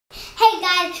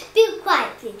guys, be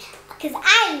quiet please, because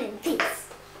I'm in peace.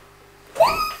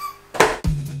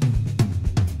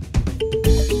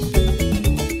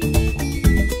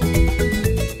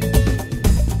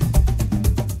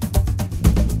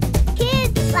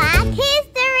 Kids Black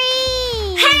History!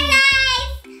 Hi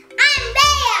guys, I'm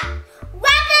Bea.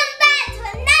 Welcome back to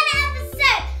another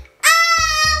episode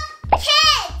of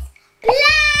Kids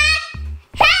Black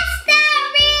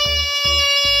History!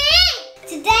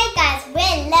 Today guys,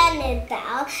 we're learning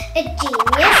about a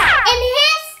genius in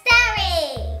history.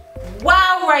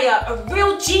 Wow, Raya, a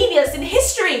real genius in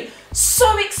history.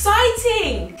 So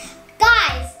exciting.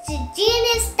 Guys, the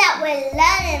genius that we're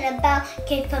learning about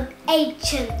came from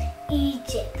ancient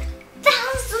Egypt,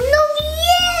 thousands of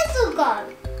years ago.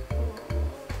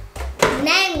 His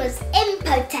name was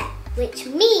Imhotep, which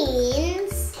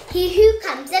means he who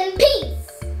comes in peace.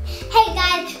 Hey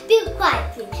guys, be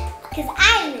quiet please, because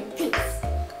I'm in peace.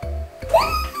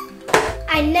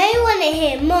 I know you want to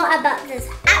hear more about this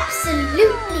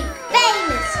absolutely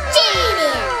famous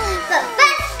genius, but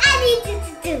first I need you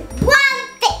to do one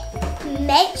thing.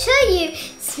 Make sure you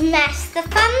smash the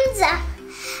thumbs up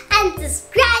and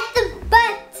subscribe the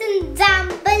button down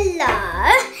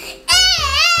below. In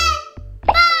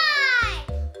 5,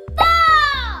 4,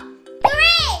 3,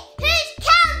 who's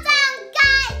countdown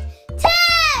guys? 2,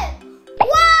 1,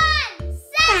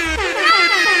 subscribe!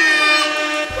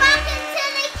 Welcome to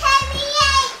the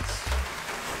KBH family!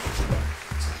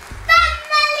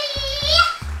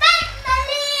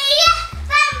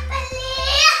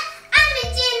 I'm a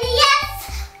genius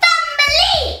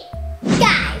family!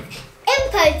 Guys,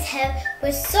 Imhotep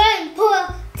was so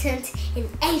important in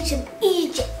ancient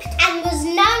Egypt and was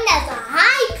known as a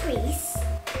high priest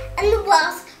and the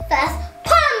world's first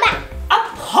polymath. A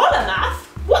polymath?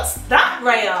 What's that,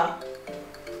 Raya?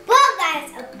 Well guys,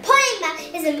 a polymath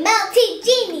is a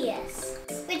multi-genius,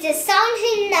 which is someone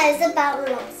who knows about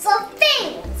lots of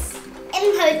things.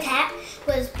 Imhotep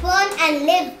was born and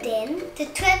lived in the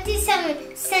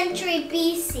 27th century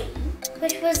BC,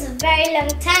 which was a very long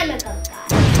time ago,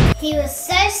 guys. He was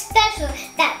so special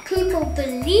that people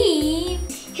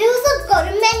believed he was a god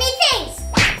of many things.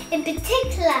 In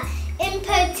particular,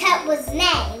 Imhotep was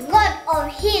named God of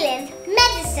Healing,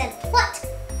 Medicine. What?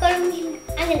 God of Healing?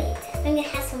 I'm gonna eat it. I'm gonna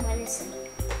have some medicine.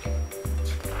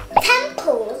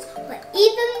 Temples were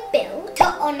even built to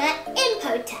honor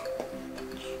Imhotep.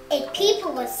 If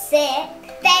people were sick,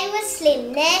 they would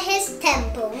sleep near his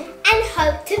temple and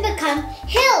hope to become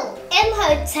healed.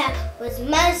 Imhotep was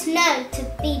most known to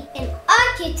be an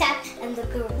architect and the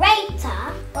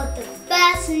creator of the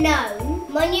first known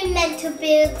monumental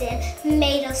building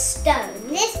made of stone.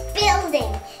 This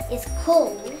building is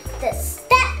called the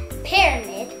Step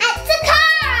Pyramid at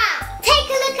Saqqara. Take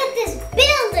a look at this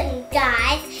building,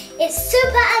 guys. It's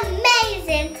super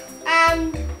amazing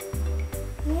and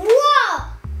whoa!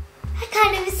 I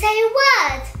can't even say a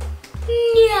word.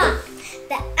 Yeah.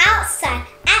 The outside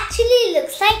actually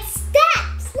looks like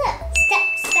steps. Look,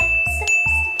 steps, steps, steps.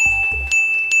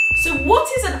 So what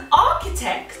is an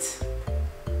architect?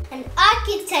 An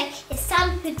architect is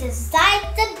someone who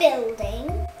decides the building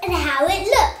and how it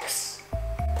looks.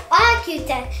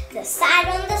 Architects decide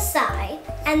on the side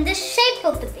and the shape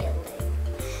of the building.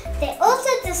 They also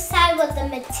decide what the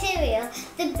material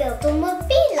the building will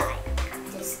be like.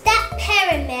 The Step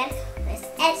Pyramid was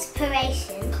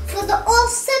inspiration for the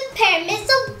awesome pyramids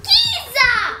of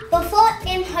Giza. Before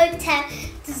Imhotep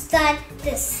designed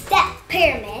the Step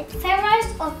Pyramid,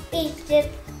 pharaohs of Egypt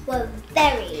were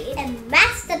buried in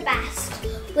mastabas,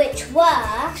 which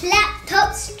were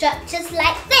flat-top structures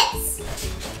like this.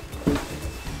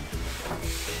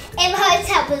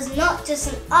 Imhotep was not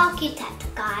just an architect,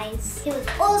 guys. He was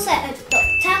also a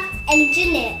doctor,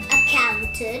 engineer,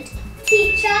 accountant,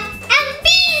 teacher, and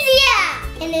vizier.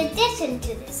 In addition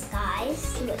to this,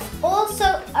 guys, he was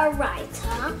also a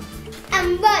writer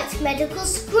and wrote medical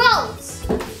scrolls.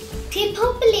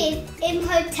 People believe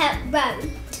Imhotep wrote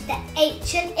the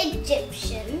ancient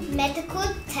Egyptian medical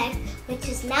text, which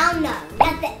is now known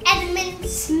as the Edmund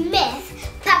Smith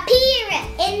Papyrus.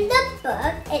 In the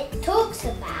book, it talks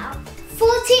about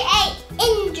 48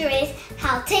 injuries,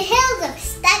 how to heal them.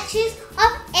 Statues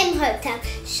of Imhotep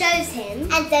shows him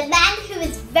as a man who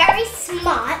is very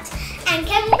smart and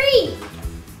can read.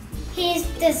 He is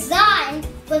designed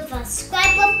with a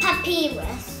scribal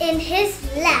papyrus in his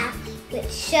lap,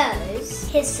 which shows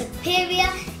his superior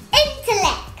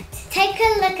intellect. Take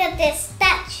a look at this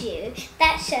statue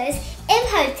that shows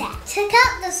Imhotep. Check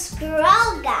out the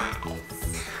scroll, guys.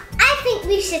 I think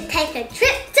we should take a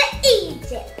trip to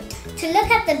Egypt to look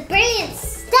at the brilliant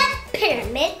Step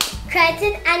Pyramid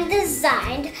created and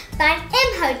designed by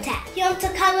Imhotep. You want to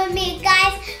come with me,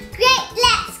 guys?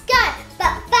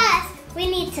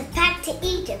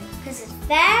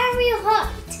 very hot,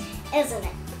 isn't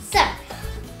it? So,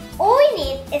 all we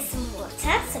need is some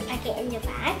water, so pack it in your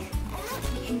bag.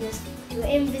 You can just do it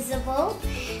invisible.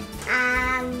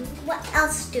 What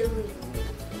else do we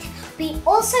need? We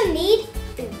also need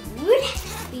food.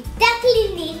 We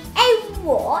definitely need a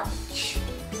watch.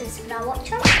 So let's put our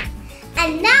watch on.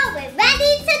 And now we're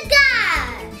ready to go.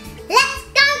 Let's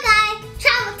go, guys.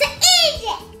 Travel to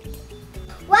Egypt.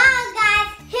 Wow, guys.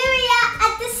 Here we are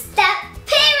at the Step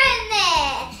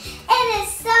Pyramid. It is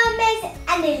so amazing.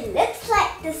 And it looks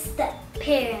like the Step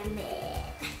Pyramid.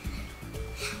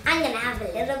 I'm going to have a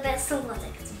little bit of some water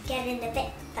because we're getting a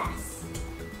bit fast.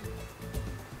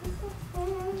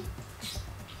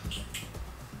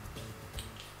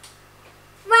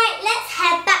 Right, let's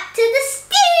head back to the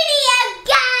studio,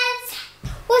 guys.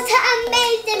 What an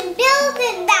amazing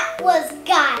building that was,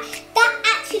 guys. That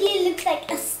actually looks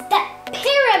like a step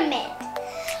pyramid.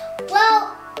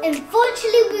 Well,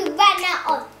 unfortunately we ran out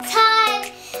of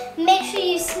time. Make sure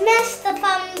you smash the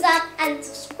thumbs up and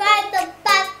subscribe the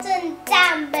button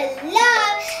down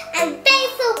below. And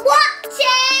thanks for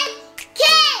watching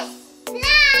KidsBlackHistory.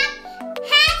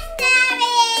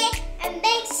 And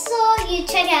make sure you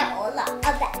check out all the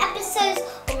other episodes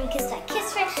on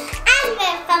KidsBlackHistory.